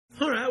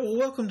Well,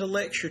 welcome to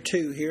Lecture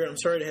 2 here. I'm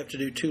sorry to have to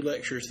do 2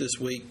 lectures this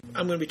week.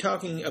 I'm going to be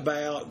talking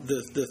about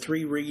the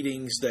 3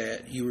 readings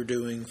that you were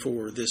doing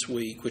for this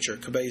week, which are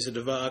Cabeza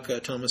De Vaca,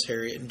 Thomas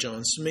Harriot, and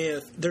John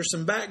Smith. There's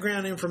some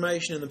background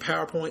information in the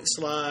PowerPoint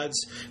slides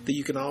that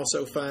you can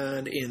also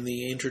find in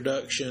the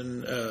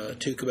introduction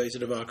to Cabeza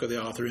De Vaca,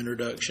 the author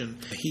introduction.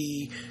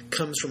 He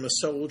comes from a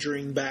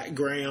soldiering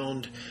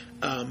background.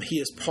 He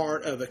is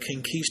part of a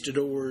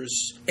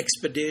conquistadors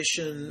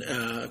expedition,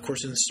 of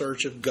course, in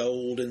search of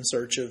gold, in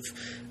search of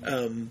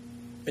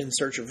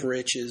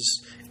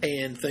riches,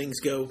 and things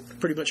go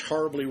pretty much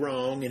horribly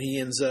wrong, and he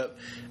ends up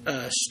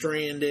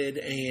stranded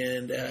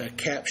and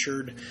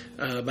captured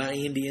by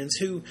Indians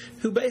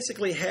who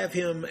basically have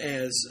him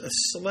as a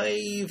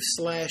slave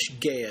 /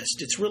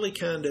 guest. It's really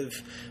kind of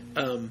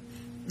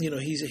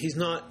he's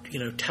not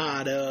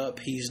tied up.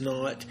 He's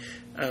not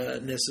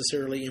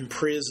necessarily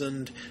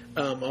imprisoned,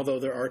 although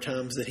there are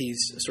times that he's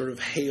sort of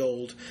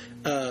held.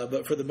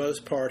 But for the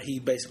most part, he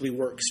basically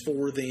works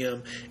for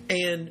them.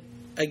 And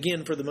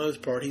again, for the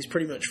most part, he's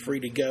pretty much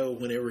free to go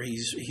whenever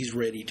he's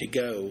ready to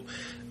go.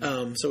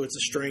 So it's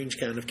a strange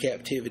kind of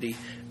captivity,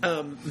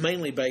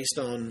 mainly based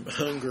on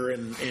hunger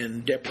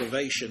and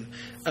deprivation.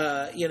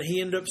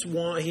 He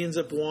ends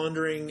up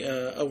wandering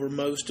over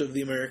most of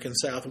the American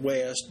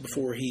Southwest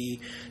before he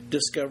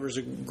discovers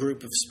a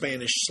group of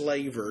Spanish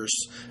slavers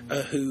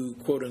who,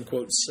 quote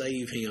unquote,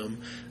 save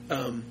him.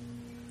 And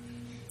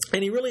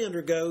he really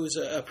undergoes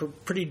a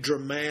pretty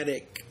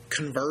dramatic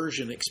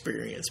conversion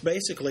experience,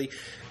 basically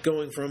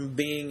going from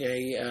being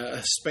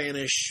a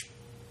Spanish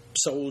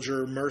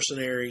soldier,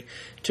 mercenary,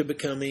 to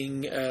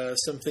becoming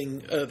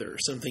something other,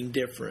 something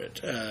different.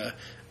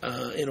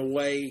 In a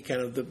way,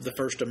 kind of the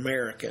first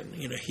American.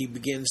 He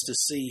begins to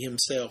see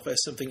himself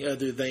as something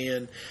other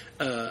than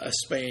a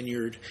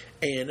Spaniard,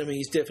 and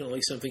he's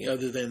definitely something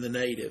other than the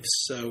natives.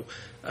 So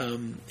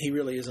he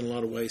really is, in a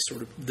lot of ways,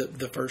 sort of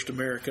the first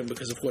American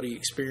because of what he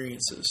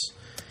experiences.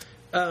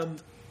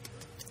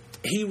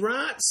 He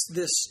writes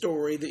this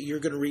story that you're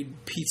going to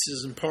read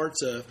pieces and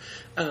parts of,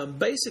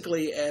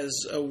 basically as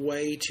a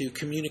way to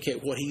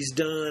communicate what he's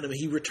done.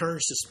 He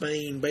returns to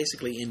Spain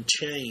basically in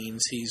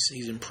chains.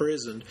 He's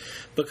imprisoned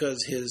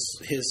because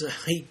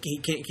he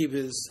can't keep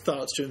his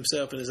thoughts to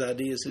himself and his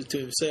ideas to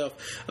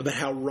himself about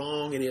how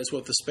wrong it is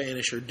what the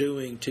Spanish are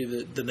doing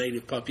to the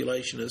native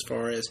population as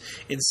far as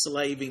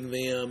enslaving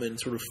them and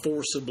sort of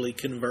forcibly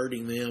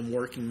converting them,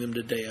 working them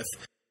to death.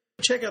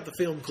 Check out the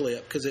film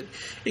clip because it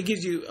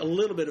gives you a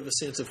little bit of a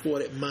sense of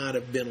what it might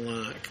have been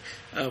like,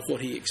 of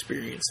what he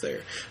experienced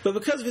there. But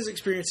because of his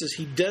experiences,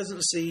 he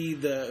doesn't see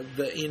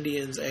the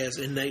Indians as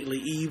innately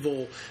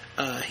evil.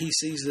 He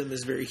sees them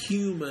as very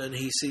human.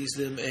 He sees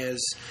them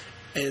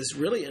as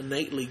really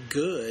innately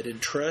good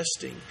and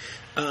trusting.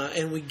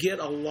 And we get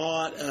a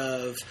lot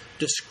of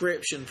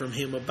description from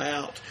him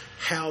about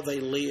how they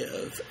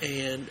live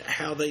and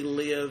how they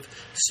live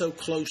so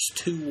close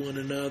to one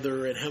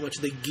another and how much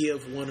they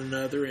give one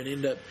another and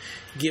end up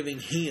giving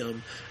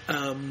him.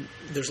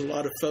 There's a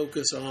lot of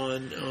focus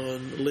on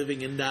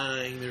living and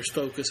dying. There's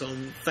focus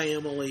on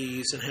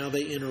families and how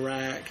they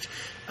interact.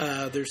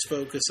 There's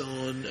focus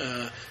on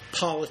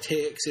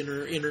politics,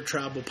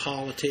 intertribal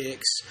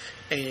politics,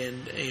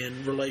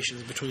 and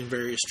relations between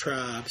various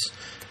tribes.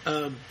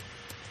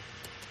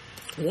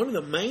 One of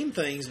the main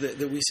things that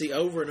we see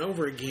over and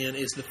over again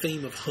is the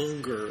theme of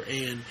hunger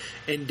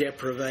and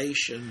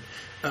deprivation.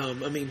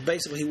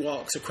 Basically he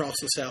walks across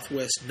the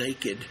Southwest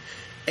naked.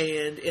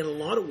 And in a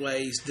lot of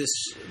ways, this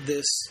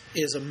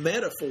is a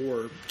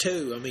metaphor,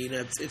 too.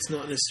 It's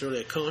not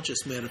necessarily a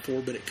conscious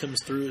metaphor, but it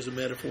comes through as a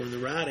metaphor in the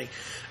writing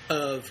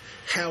of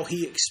how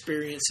he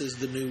experiences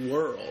the new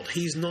world.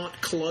 He's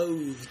not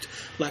clothed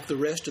like the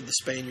rest of the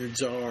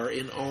Spaniards are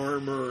in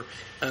armor,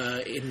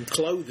 in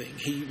clothing.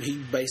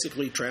 He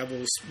basically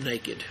travels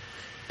naked,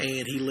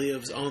 and he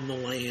lives on the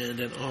land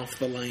and off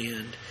the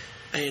land.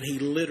 And he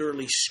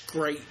literally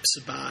scrapes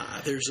by.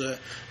 There's a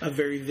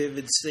very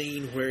vivid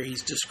scene where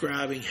he's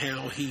describing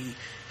how he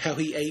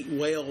ate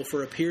well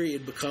for a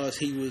period because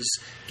he was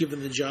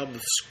given the job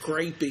of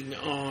scraping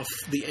off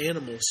the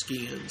animal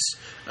skins,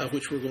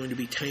 which were going to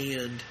be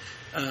tanned,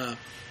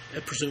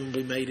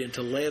 presumably made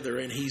into leather.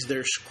 And he's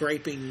there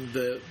scraping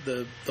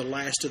the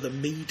last of the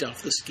meat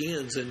off the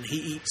skins, and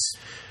he eats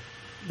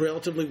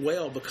relatively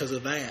well because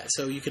of that.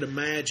 So you can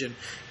imagine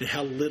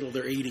how little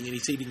they're eating, and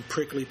he's eating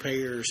prickly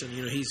pears, and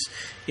he's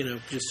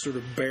just sort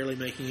of barely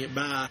making it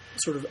by.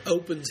 Sort of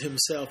opens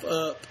himself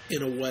up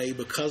in a way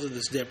because of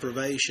this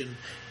deprivation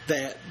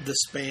that the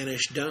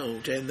Spanish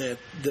don't, and that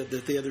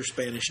the other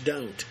Spanish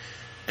don't,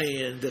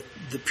 and that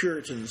the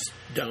Puritans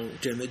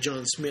don't, and that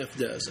John Smith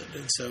doesn't.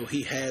 And so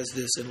he has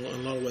this, in a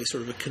lot of ways,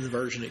 sort of a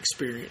conversion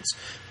experience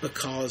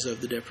because of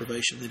the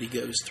deprivation that he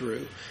goes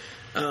through.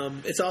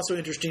 It's also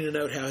interesting to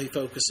note how he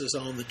focuses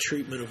on the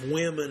treatment of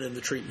women and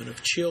the treatment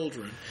of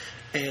children,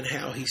 and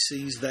how he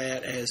sees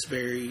that as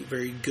very,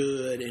 very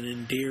good and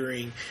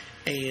endearing,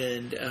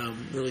 and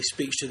really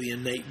speaks to the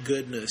innate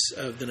goodness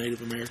of the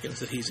Native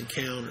Americans that he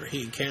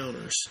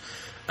encounters.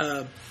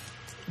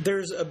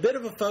 There's a bit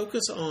of a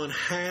focus on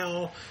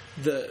how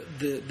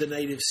the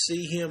natives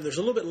see him. There's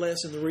a little bit less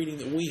in the reading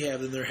that we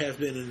have than there have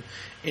been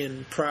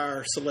in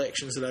prior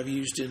selections that I've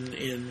used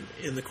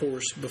in the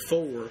course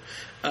before.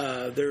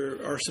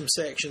 There are some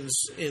sections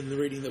in the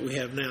reading that we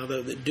have now,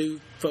 though, that do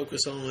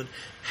focus on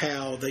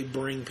how they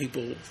bring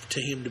people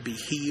to him to be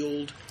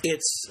healed.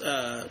 It's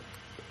a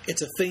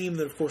theme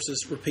that, of course,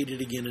 is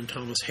repeated again in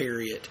Thomas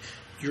Harriot,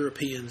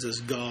 Europeans as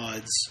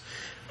gods.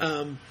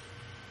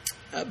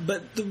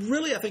 But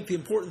really, I think the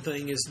important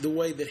thing is the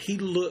way that he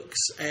looks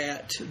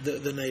at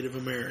the Native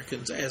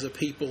Americans as a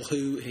people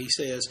who, he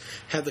says,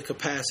 have the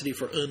capacity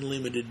for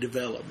unlimited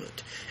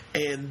development.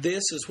 And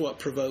this is what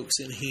provokes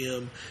in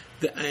him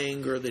the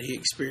anger that he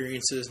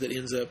experiences that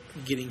ends up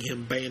getting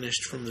him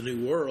banished from the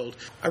New World.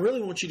 I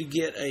really want you to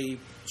get a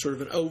sort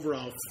of an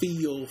overall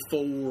feel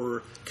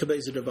for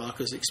Cabeza de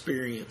Vaca's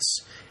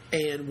experience.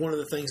 And one of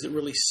the things that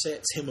really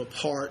sets him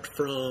apart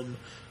from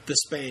the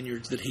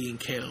Spaniards that he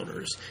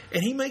encounters.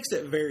 And he makes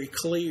that very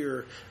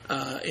clear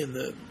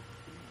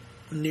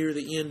near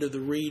the end of the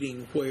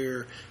reading,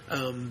 where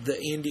the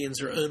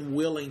Indians are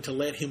unwilling to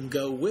let him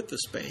go with the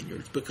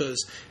Spaniards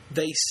because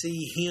they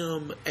see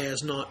him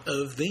as not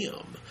of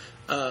them.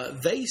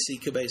 They see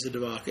Cabeza de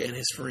Vaca and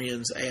his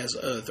friends as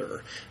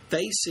other.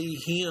 They see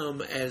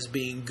him as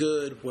being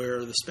good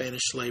where the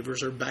Spanish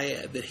slavers are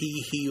bad, that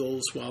he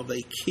heals while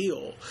they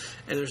kill.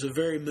 And there's a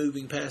very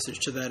moving passage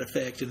to that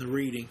effect in the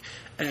reading,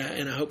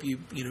 and I hope you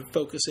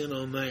focus in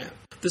on that.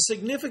 The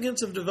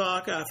significance of de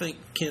Vaca, I think,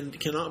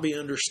 cannot be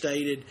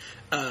understated.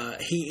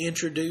 He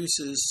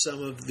introduces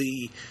some of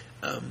the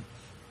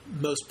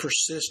most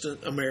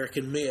persistent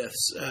American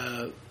myths.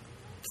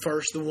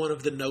 First, the one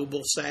of the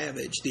noble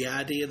savage, the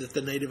idea that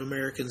the Native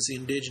Americans, the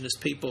indigenous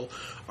people,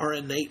 are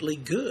innately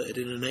good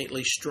and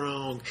innately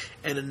strong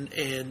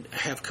and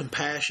have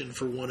compassion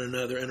for one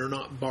another and are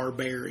not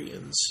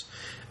barbarians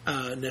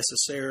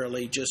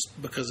necessarily just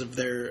because of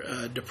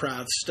their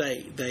deprived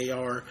state. They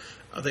are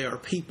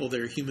people,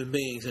 they're human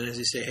beings, and as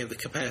he said, have the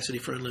capacity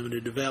for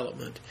unlimited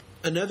development.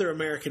 Another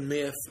American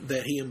myth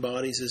that he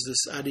embodies is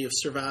this idea of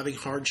surviving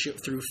hardship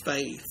through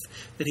faith,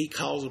 that he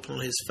calls upon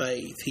his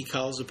faith. He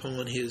calls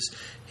upon his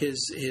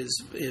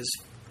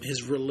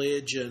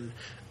religion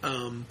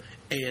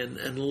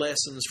and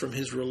lessons from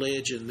his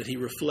religion that he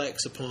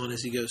reflects upon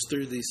as he goes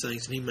through these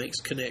things, and he makes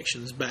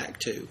connections back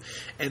to.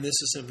 And this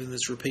is something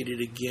that's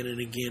repeated again and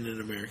again in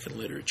American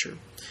literature.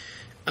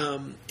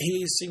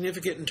 He's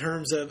significant in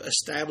terms of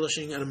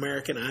establishing an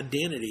American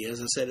identity,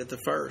 as I said at the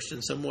first.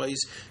 In some ways,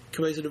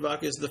 Cabeza de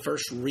Vaca is the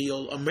first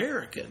real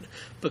American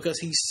because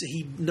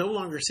he no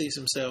longer sees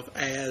himself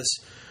as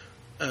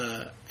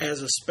a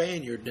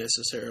Spaniard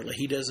necessarily.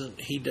 He doesn't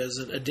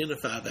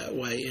identify that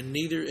way, and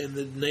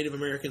the Native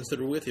Americans that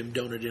are with him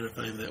don't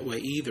identify him that way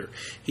either.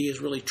 He is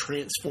really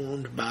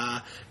transformed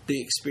by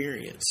the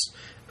experience.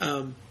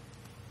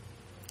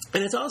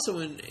 And it's also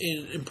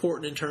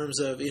important in terms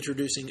of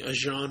introducing a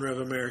genre of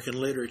American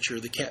literature,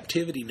 the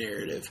captivity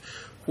narrative,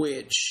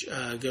 which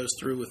goes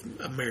through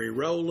with Mary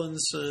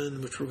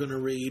Rowlandson, which we're going to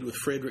read, with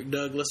Frederick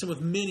Douglass, and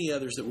with many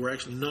others that we're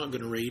actually not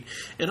going to read,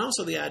 and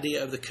also the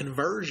idea of the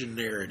conversion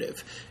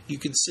narrative. You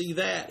can see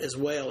that as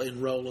well in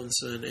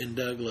Rowlandson and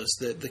Douglass,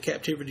 that the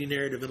captivity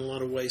narrative in a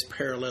lot of ways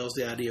parallels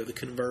the idea of the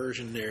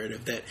conversion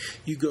narrative, that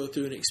you go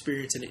through an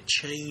experience and it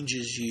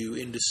changes you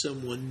into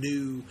someone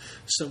new,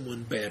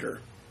 someone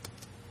better.